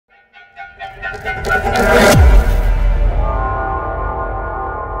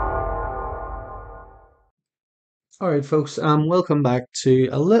All right, folks. Welcome back to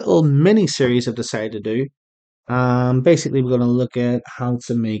a little mini series I've decided to do. Basically, we're going to look at how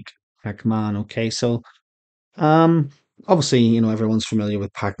to make Pac Man. Okay, so um, obviously, everyone's familiar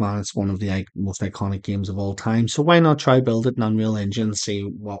with Pac Man. It's one of the most iconic games of all time. So why not try build it in Unreal Engine and see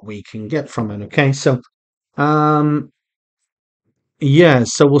what we can get from it? Okay, so um, yeah,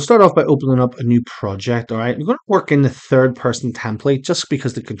 so we'll start off by opening up a new project. All right, we're going to work in the third person template just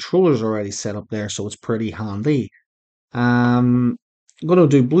because the controller's already set up there, so it's pretty handy. Um, I'm going to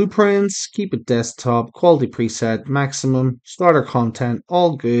do blueprints, keep it desktop, quality preset, maximum, starter content,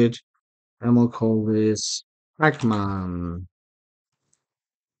 all good. And we'll call this Pac Man.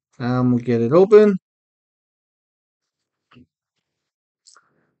 We'll get it open.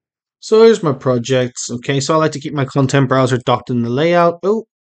 So here's my projects. Okay, so I like to keep my content browser docked in the layout. Oh,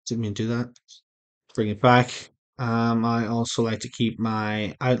 didn't mean to do that. Bring it back. I also like to keep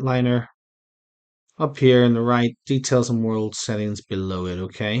my outliner up here in the right, details and world settings below it.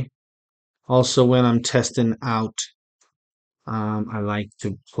 Okay. Also, when I'm testing out I like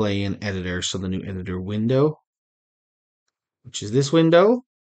to play an editor, so the new editor window, which is this window.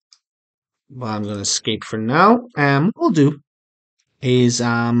 Well, I'm going to escape for now. What we'll do is it's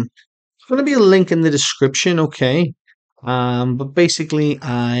going to be a link in the description, okay? But basically,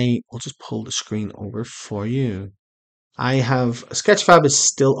 I will just pull the screen over for you. I have Sketchfab is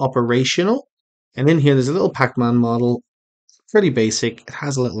still operational, and in here there's a little Pac-Man model, pretty basic. It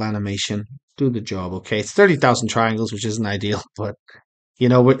has a little animation, do the job, okay? It's 30,000 triangles, which isn't ideal, but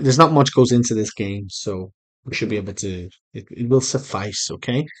there's not much goes into this game, so we should be able to. It will suffice.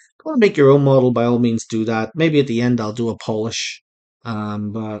 Okay. If you want to make your own model, by all means, do that. Maybe at the end I'll do a polish.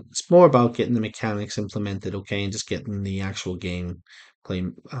 But it's more about getting the mechanics implemented, okay, and just getting the actual game play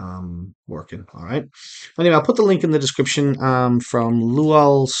working. All right. Anyway, I'll put the link in the description from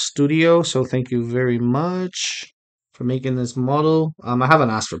Lual Studio. So thank you very much for making this model. I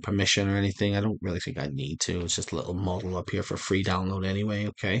haven't asked for permission or anything. I don't really think I need to. It's just a little model up here for free download anyway.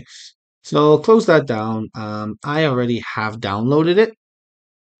 Okay. So close that down. I already have downloaded it.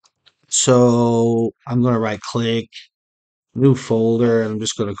 So I'm going to right click, new folder, and I'm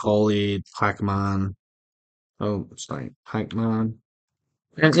just going to call it Pacman. Oh, sorry, Pacman.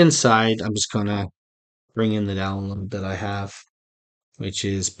 And inside, I'm just going to bring in the download that I have, which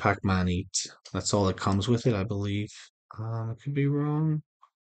is Pac-Man 8. That's all that comes with it, I believe. I could be wrong.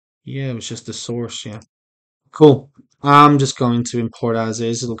 Yeah, it was just the source. Yeah. Cool. I'm just going to import as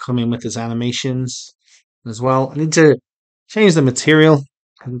is. It'll come in with its animations as well. I need to change the material.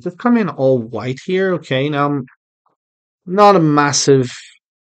 It'll just come in all white here. Okay. Now I'm not a massive,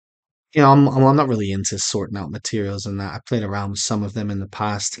 I'm not really into sorting out materials and that. I played around with some of them in the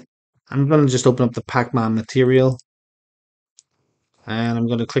past. I'm going to just open up the Pac-Man material and I'm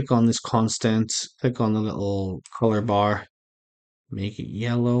going to click on this constant, click on the little color bar, make it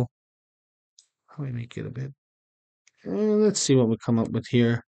yellow. How do we make it a bit? Let's see what we come up with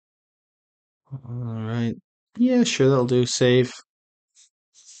here. All right. Yeah, sure, that'll do. Save.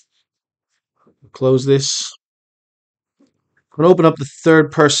 Close this. We're going to open up the third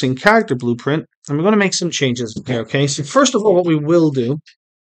person character blueprint and we're going to make some changes here. Okay. So first of all, what we will do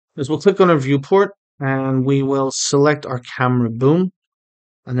is we'll click on our viewport and we will select our camera boom.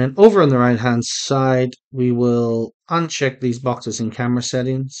 And then over on the right hand side, we will uncheck these boxes in camera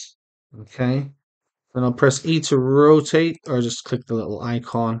settings. Okay. Then I'll press E to rotate or just click the little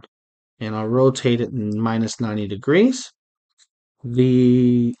icon and I'll rotate it in minus 90 degrees.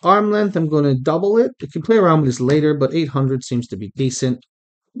 The arm length, I'm going to double it. You can play around with this later, but 800 seems to be decent.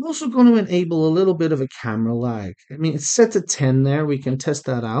 I'm also going to enable a little bit of a camera lag. I mean, it's set to 10 there. We can test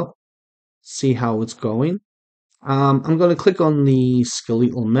that out, see how it's going. I'm going to click on the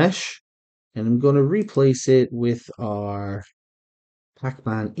skeletal mesh, and I'm going to replace it with our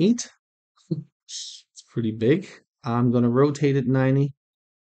Pac-Man 8. It's pretty big. I'm going to rotate it 90,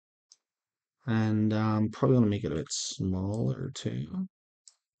 and I'm probably going to make it a bit smaller too.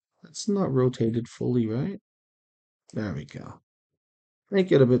 It's not rotated fully, right? There we go.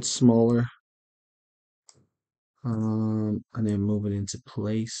 Make it a bit smaller. And then move it into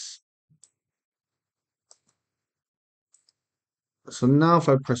place. So now if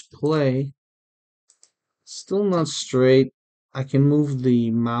I press play, still not straight. I can move the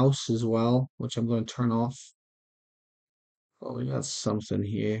mouse as well, which I'm going to turn off. Oh, we got something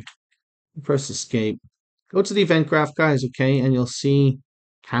here. Press escape. Go to the event graph, guys, okay? And you'll see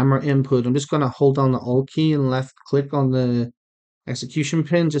camera input. I'm just going to hold down the Alt key and left click on the execution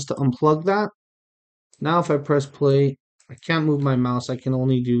pin just to unplug that. Now if I press play, I can't move my mouse. I can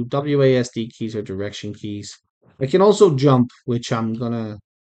only do WASD keys or direction keys. I can also jump, which I'm gonna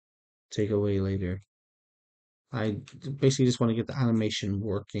take away later. I basically just want to get the animation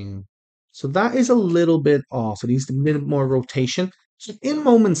working. So that is a little bit off. It needs a bit more rotation. So in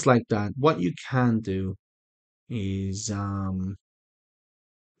moments like that, what you can do is, well,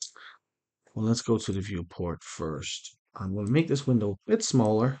 let's go to the viewport first. I'm going to make this window a bit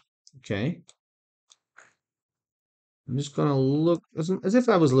smaller. Okay. I'm just going to look as if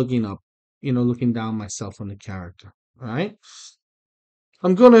I was looking up, looking down myself on the character. All right.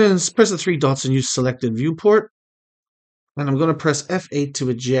 I'm going to press the three dots and use selected viewport. And I'm going to press F8 to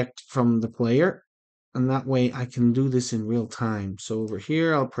eject from the player. And that way I can do this in real time. So over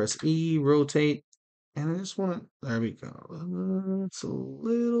here, I'll press E, rotate. And I just want to, there we go. It's a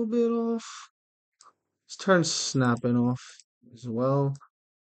little bit off. Let's turn snapping off as well.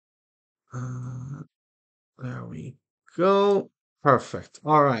 Uh, there we go. Perfect.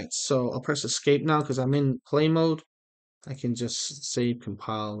 All right. So I'll press escape now because I'm in play mode. I can just save,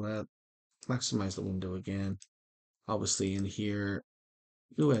 compile that, maximize the window again. Obviously in here,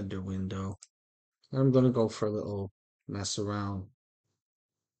 new editor window. I'm going to go for a little mess around.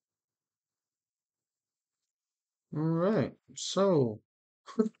 All right. So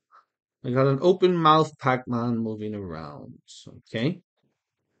I got an open mouth Pac Man moving around. Okay.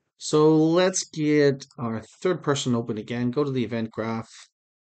 So let's get our third person open again. Go to the event graph.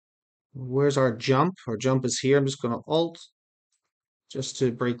 Where's our jump? Our jump is here. I'm just going to Alt just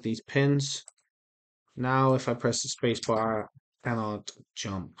to break these pins. Now, if I press the space bar, I cannot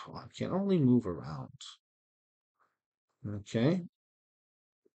jump. I can only move around. Okay.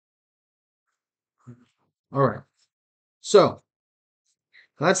 All right. So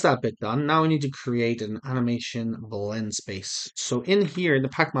that's that bit done. Now we need to create an animation blend space. So in here in the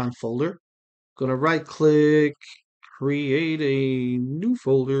Pac Man folder, going to right click, create a new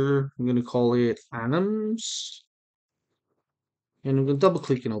folder. I'm going to call it Anims. And I'm going to double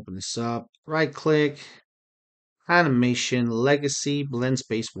click and open this up. Right click, Animation, Legacy, Blend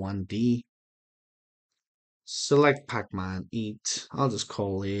Space 1D. Select Pac Man, Eat. I'll just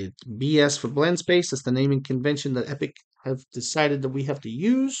call it BS for Blend Space. That's the naming convention that Epic have decided that we have to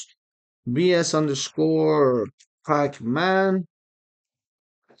use. BS underscore Pac Man.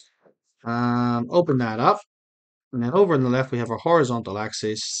 Open that up. And then over on the left, we have our horizontal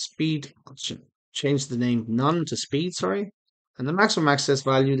axis, speed. Change the name none to speed, sorry. And the maximum access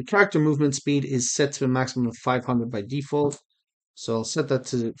value, the character movement speed is set to a maximum of 500 by default. So I'll set that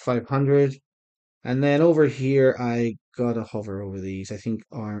to 500. And then over here, I gotta hover over these. I think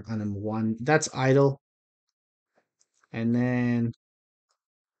arm and then one. That's idle. And then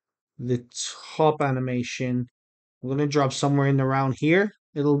the top animation, I'm gonna drop somewhere in around here.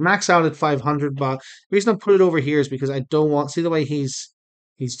 It'll max out at 500, but the reason I put it over here is because I don't want, see the way he's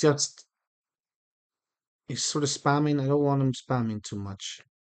just, he's sort of spamming. I don't want him spamming too much.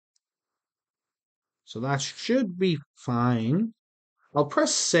 So that should be fine. I'll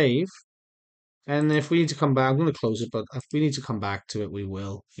press save. And if we need to come back, I'm going to close it, but if we need to come back to it, we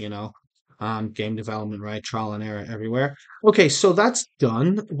will, game development, right? Trial and error everywhere. Okay, so that's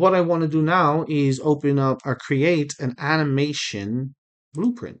done. What I want to do now is open up or create an animation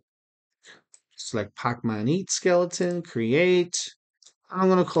blueprint. Select Pac Man Eat Skeleton, create. I'm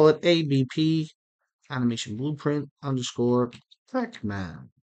going to call it ABP, animation blueprint underscore Pac Man.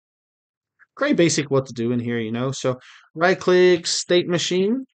 Very basic what to do in here, So right click, state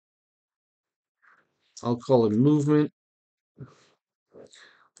machine. I'll call it movement.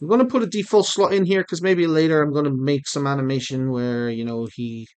 I'm going to put a default slot in here because maybe later I'm going to make some animation where,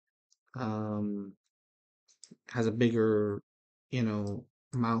 he um, has a bigger,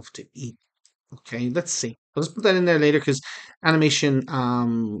 mouth to eat. Okay, let's see. Let's put that in there later because animation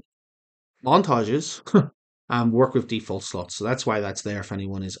montages work with default slots. So that's why that's there if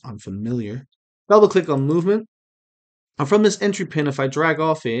anyone is unfamiliar. Double click on movement. And from this entry pin, if I drag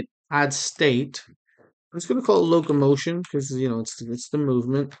off it, add state, I'm just going to call it locomotion because, it's the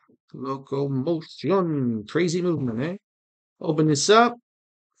movement. Locomotion. Crazy movement, eh? Open this up.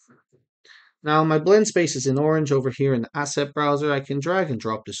 Now my blend space is in orange over here in the asset browser. I can drag and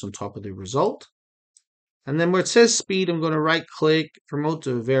drop this on top of the result. And then where it says speed, I'm going to right click, promote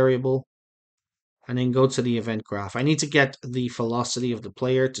to a variable, and then go to the event graph. I need to get the velocity of the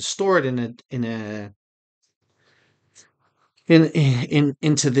player to store it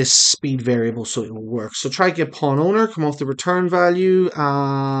into this speed variable so it will work. So try get pawn owner, come off the return value,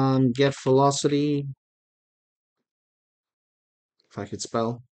 get velocity. If I could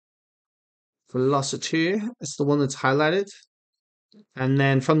spell velocity, it's the one that's highlighted. And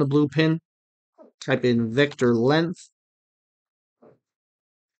then from the blue pin, type in vector length.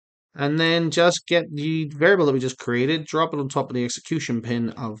 And then just get the variable that we just created, drop it on top of the execution pin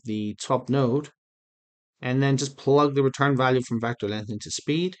of the top node. and then just plug the return value from vector length into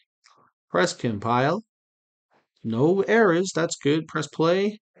speed. Press compile. No errors. That's good. Press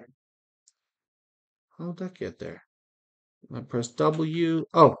play. How'd that get there? I press W.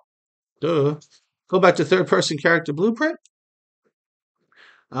 Oh, duh. Go back to third person character blueprint.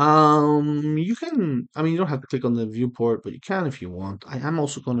 You can, I mean, you don't have to click on the viewport, but you can if you want. I am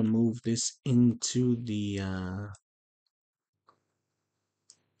also going to move this into the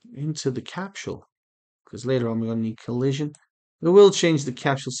capsule because later on we're going to need collision. We will change the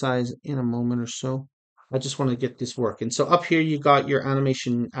capsule size in a moment or so. I just want to get this working. So up here you got your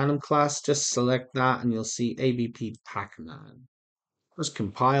animation anim class. Just select that and you'll see ABP Pac Man. Press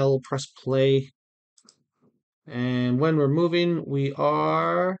compile, press play. And when we're moving, we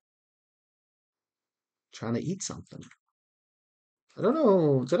are trying to eat something. I don't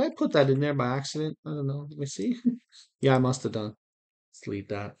know. Did I put that in there by accident? I don't know. Let me see. Yeah, I must have done. Let's leave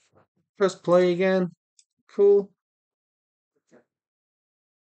that. Press play again. Cool.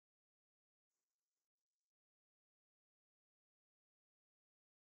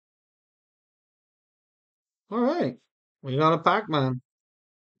 All right. We got a Pac Man.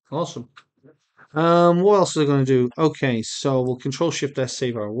 Awesome. What else are we going to do? Okay, so we'll Control Shift S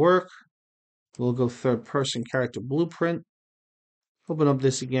save our work. We'll go third person character blueprint. Open up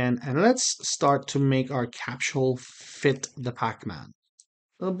this again, and let's start to make our capsule fit the Pac Man.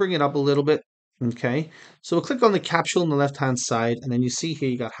 I'll bring it up a little bit. Okay, so we'll click on the capsule on the left hand side, and then you see here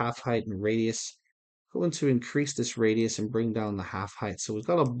you got half height and radius. Going to increase this radius and bring down the half height. So we've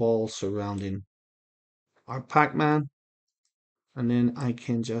got a ball surrounding our Pac Man, and then I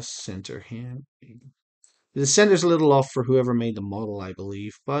can just center him. The center's a little off for whoever made the model, I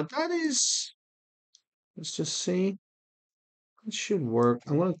believe, but that is, let's just see. It should work.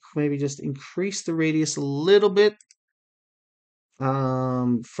 I'm going to maybe just increase the radius a little bit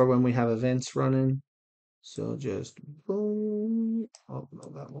for when we have events running. So just boom. Oh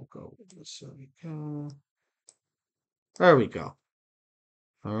no, that won't go. So we go. There we go.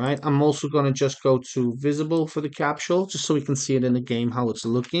 All right. I'm also going to just go to visible for the capsule, just so we can see it in the game how it's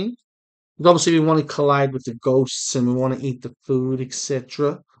looking. Obviously, we want to collide with the ghosts and we want to eat the food,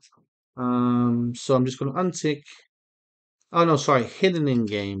 etc. So I'm just going to untick. Oh no, sorry, hidden in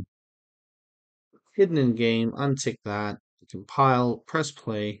game. Hidden in game. Untick that. Compile. Press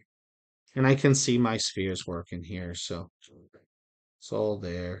play, and I can see my spheres working here. So it's all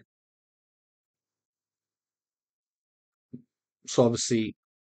there. So obviously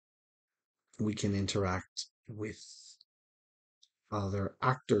we can interact with other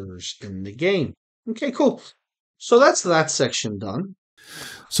actors in the game. Okay, cool. So that's that section done.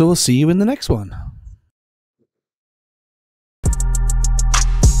 So we'll see you in the next one.